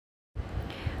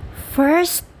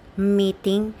First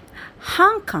Meeting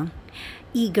Hong Kong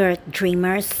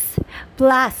IgorotDreamers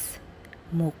plus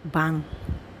mukbang.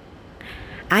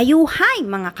 Hi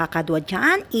mga kakadwa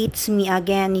dyan, it's me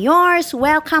again, yours.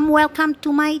 Welcome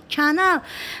to my channel,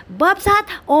 Bobsat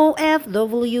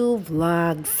OFW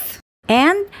Vlogs.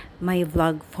 And my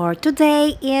vlog for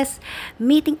today is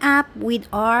meeting up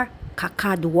with our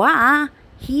kakadwa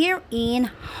here in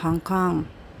Hong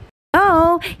Kong.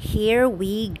 So, here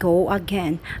we go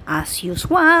again. As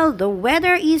usual, the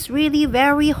weather is really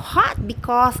very hot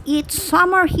because it's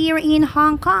summer here in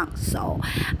Hong Kong. So,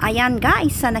 ayan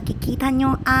guys, sa nakikita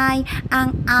nyo ay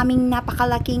ang aming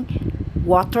napakalaking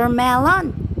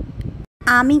watermelon.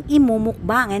 Aming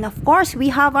imumukbang, and of course we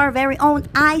have our very own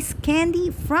ice candy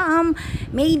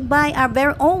made by our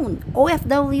very own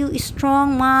OFW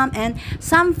strong mom, and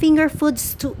some finger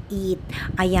foods to eat.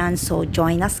 Ayan, so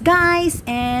join us guys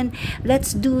and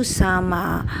let's do some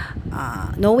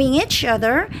knowing each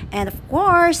other, and of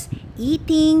course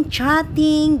eating,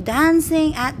 chatting,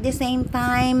 dancing at the same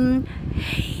time.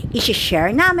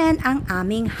 I-share namin ang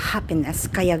aming happiness.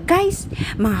 Kaya guys,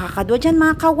 mga kakadwa dyan,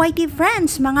 mga ka-whitey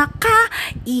friends, mga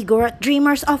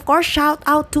ka-IgorotDreamers, of course, shout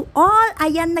out to all.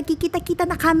 Ayan, nagkikita-kita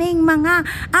na kaming mga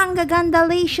ang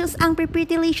gagandalicious, ang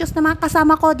pretty-licious na mga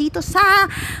kasama ko dito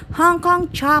sa Hong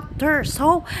Kong chapter.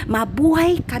 So,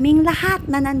 mabuhay kaming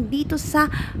lahat na nandito sa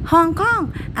Hong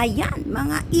Kong. Ayan,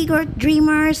 mga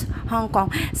IgorotDreamers Hong Kong.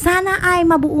 Sana ay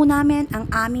mabuo namin ang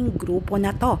aming grupo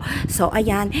na to. So,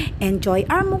 ayan, enjoy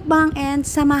our mukbang and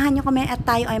samahan nyo kami at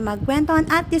tayo ay magkwentuhan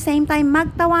at the same time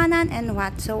magtawanan and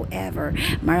whatsoever.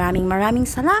 Maraming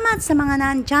salamat sa mga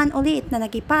nandyan ulit na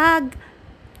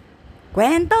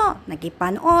kwento,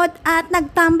 nagipanood at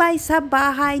nagtambay sa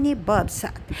bahay ni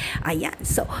Bobsat. Ayan,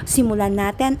 so simulan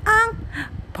natin ang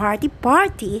party.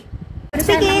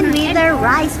 Begin with the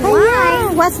rice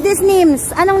wine. What's this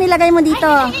names? Anong nilagay mo dito?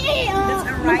 That's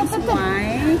a rice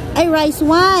wine. Ay, rice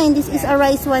wine. This is a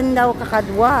rice wine daw,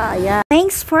 kakadwa. Ayan.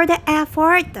 Thanks for the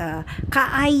effort,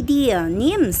 ka-idea,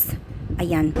 Nims.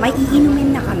 Ayan, may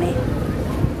iinumin na kami.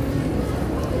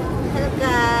 Hello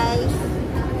guys.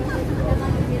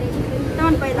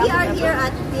 We are here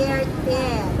at Pier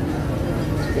 10.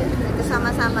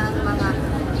 Nagkasama-sama ang mga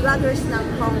vloggers ng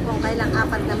Hong Kong. Kailang 4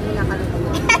 na muna kami.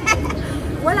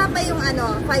 Wala pa yung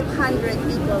 500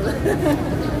 people.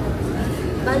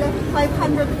 Bale,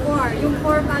 504. Yung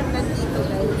 4 man nandito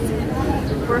guys.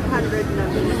 400 na.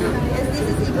 Yes, this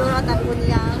is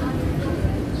IgorotDreamer.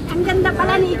 Ang ganda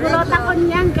pala ni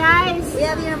IgorotDreamer guys. We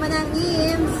have here naman ang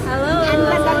Nims. Hello. Ang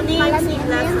ganda pala ni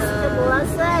Nims.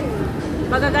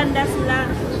 Magaganda sila.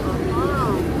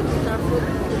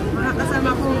 Mga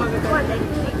kasama ko magaganda.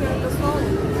 So.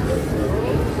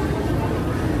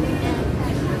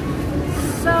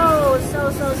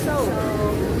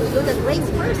 We do the grapes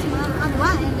first, mga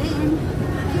kadwa, and then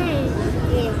okay.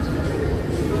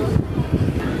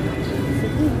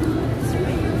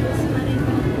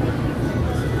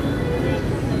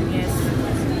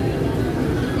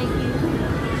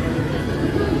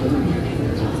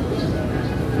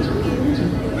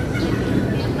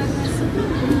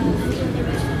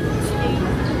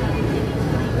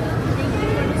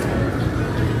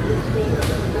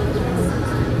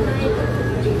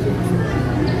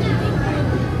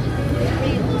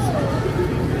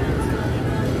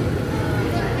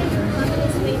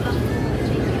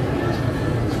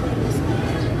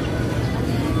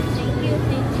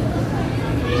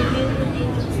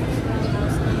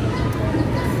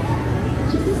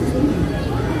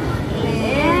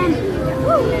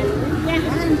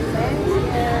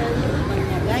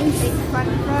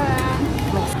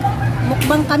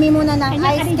 Mukbang kami muna ng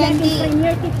ice candy.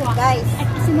 Guys. At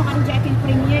kasi mo kang Jackie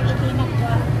Premier, itinag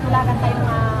tulagan tayo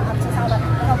mga absasawa.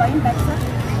 Ano ba yun, Betsa?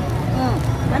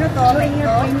 Ano to?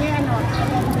 Premier, ano?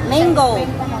 Mango.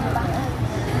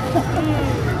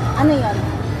 Ano yun?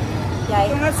 Yay.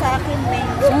 Ito nga sa akin,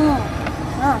 mango.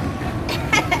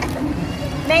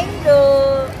 Mango.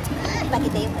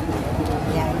 Bakit yun?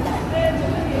 Yan.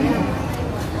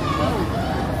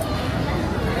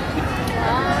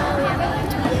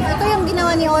 Ito yung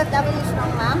ginawa ni OFW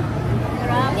strong ma'am.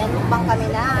 Yan, mukbang kami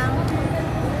ng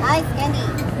ice candy.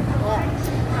 Yeah.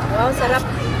 Wow, sarap.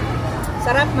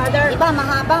 Sarap, mother. Diba,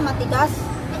 mahaba, matigas.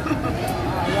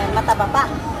 Yan, mataba pa.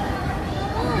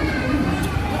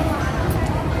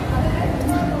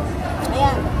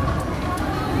 Ayan.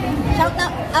 Shout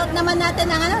out naman natin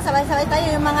ng sabay-sabay tayo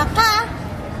yung mga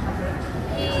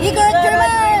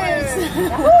IgorotDreamers!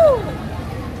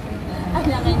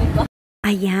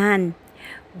 Ayan,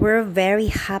 we're very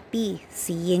happy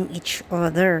seeing each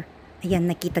other Ayan,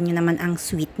 nakita nyo naman ang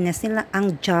sweetness nila,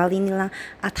 ang jolly nila,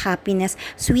 at happiness,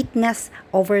 sweetness,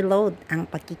 overload, ang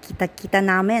pagkikita-kita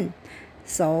namin.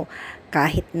 So,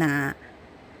 kahit na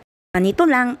ganito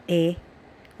lang,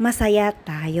 masaya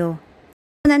tayo.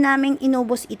 Na naming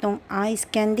inubos itong ice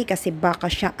candy kasi baka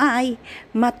siya ay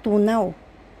matunaw.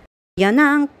 Yan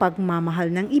ang pagmamahal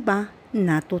ng iba,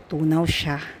 natutunaw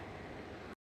siya.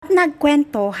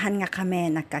 Nagkwentohan nga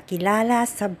kami, nagkakilala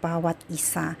sa bawat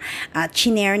isa. At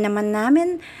shinare naman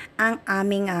namin ang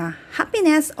aming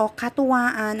happiness o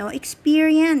katuwaan o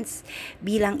experience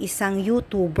bilang isang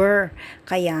YouTuber.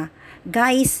 Kaya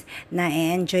guys,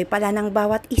 na-enjoy pala ng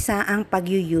bawat isa ang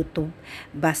pag-YouTube.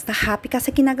 Basta happy ka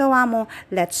sa ginagawa mo,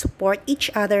 let's support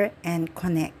each other and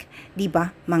connect.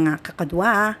 Diba mga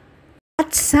kakadwa?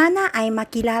 At sana ay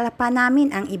makilala pa namin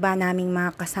ang iba naming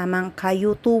mga kasamang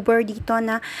ka-YouTuber dito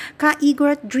na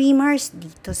ka-IgorotDreamers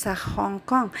dito sa Hong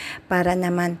Kong para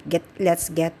naman let's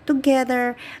get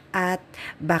together at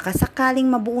baka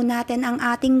sakaling mabuo natin ang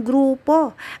ating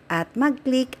grupo at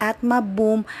mag-click at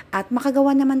ma-boom at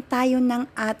makagawa naman tayo ng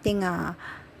ating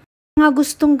mga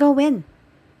gustong gawin.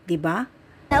 Diba?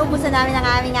 Naubusan namin ang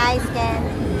aming ice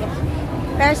candy.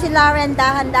 Pero si Lauren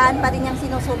dahan-dahan pa rin yung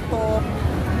sinusuntok.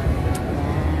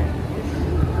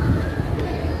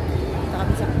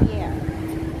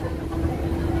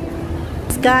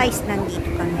 Guys, nandito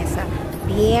kami sa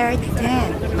Pier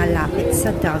 10, malapit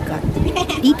sa dagat.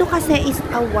 Dito kasi is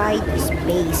a wide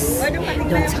space.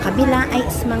 Doon sa kabila ay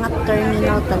is mga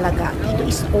terminal talaga. Dito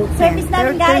is open. Service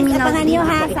namin guys, terminal abangan dito, nyo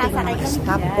ha. ito yung Sasakay mga kami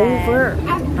stopover.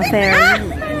 A ferry.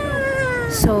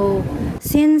 So,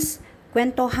 since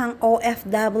kwentohang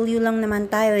OFW lang naman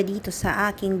tayo dito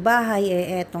sa aking bahay,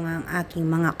 eto nga ang aking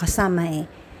mga kasama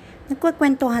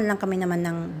nagkukwentuhan lang kami naman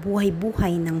ng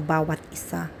buhay-buhay ng bawat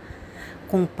isa.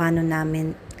 Kung paano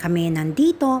kami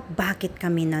nandito, bakit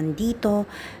kami nandito,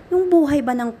 yung buhay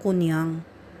ba ng kunyang.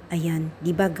 Ayan,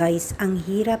 di ba guys, ang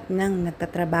hirap ng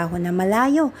nagtatrabaho na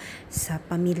malayo sa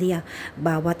pamilya.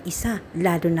 Bawat isa,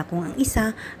 lalo na kung ang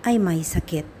isa ay may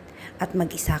sakit. At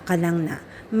mag-isa ka lang na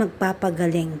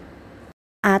magpapagaling.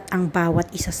 At ang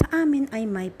bawat isa sa amin ay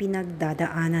may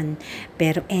pinagdadaanan.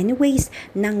 Pero anyways,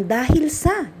 dahil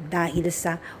sa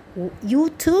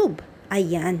YouTube,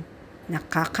 ayan,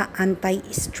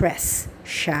 nakaka-anti-stress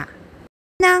siya.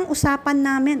 Na ang usapan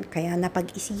namin, kaya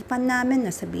napag-isipan namin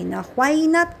na sabihin na why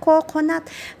not coconut?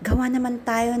 Gawa naman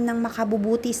tayo ng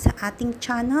makabubuti sa ating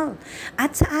channel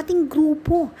at sa ating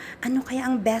grupo. Ano kaya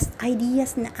ang best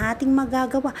ideas na ating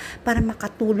magagawa para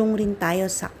makatulong rin tayo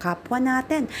sa kapwa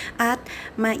natin at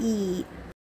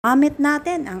mai-amit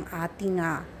natin ang ating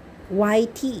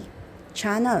YT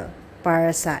channel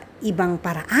para sa ibang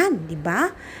paraan, di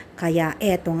ba? Kaya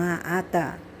eto nga at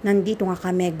nandito nga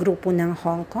kami grupo ng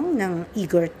Hong Kong ng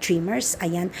IgorotDreamers.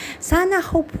 Ayan, sana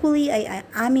hopefully ay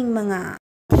aming mga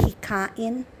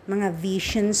hikain, mga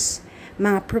visions,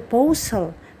 mga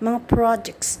proposal, mga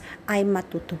projects ay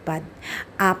matutupad.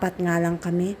 4 nga lang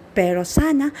kami, pero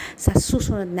sana sa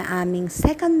susunod na aming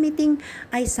second meeting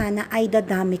ay sana ay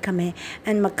dadami kami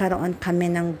and magkaroon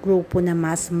kami ng grupo na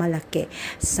mas malaki.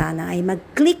 Sana ay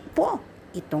mag-click po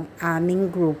itong aming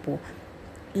grupo,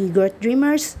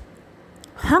 IgorotDreamers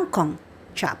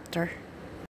HKchapter.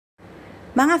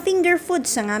 Mga finger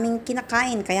foods ang aming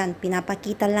kinakain, kaya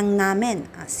pinapakita lang namin,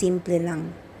 simple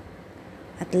lang.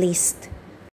 At least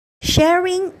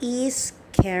sharing is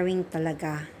caring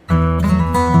talaga.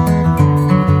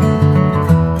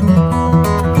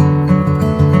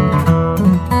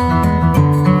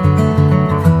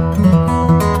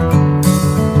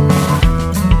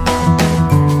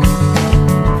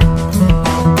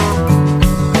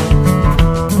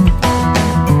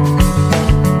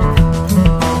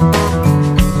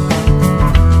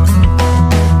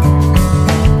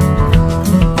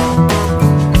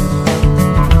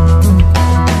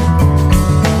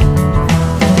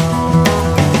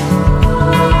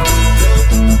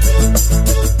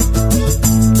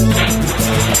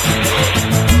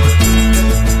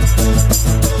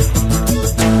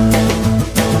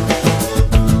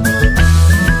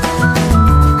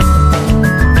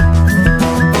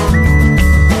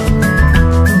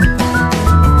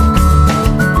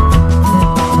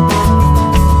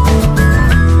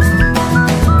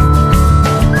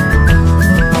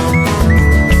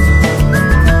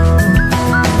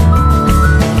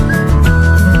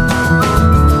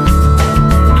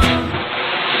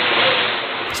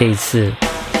这一次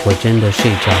我真的睡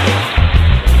着了。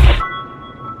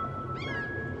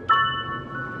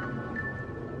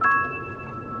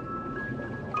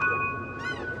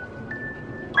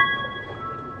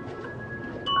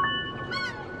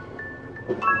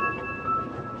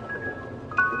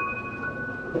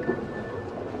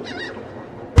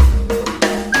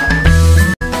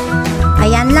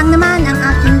Yan lang naman ang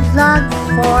aking vlog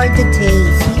for the day.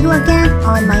 See you again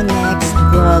on my next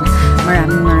vlog.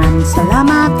 Maraming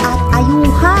salamat at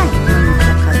ayuhan ng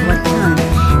kakadwa dyan.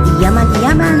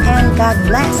 Iyaman and God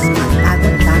bless.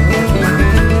 Magtagot-tagot lang.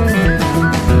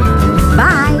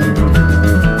 Bye!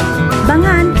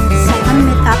 Bangan sa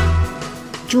Meet Up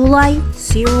July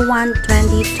 01,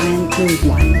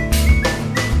 2021.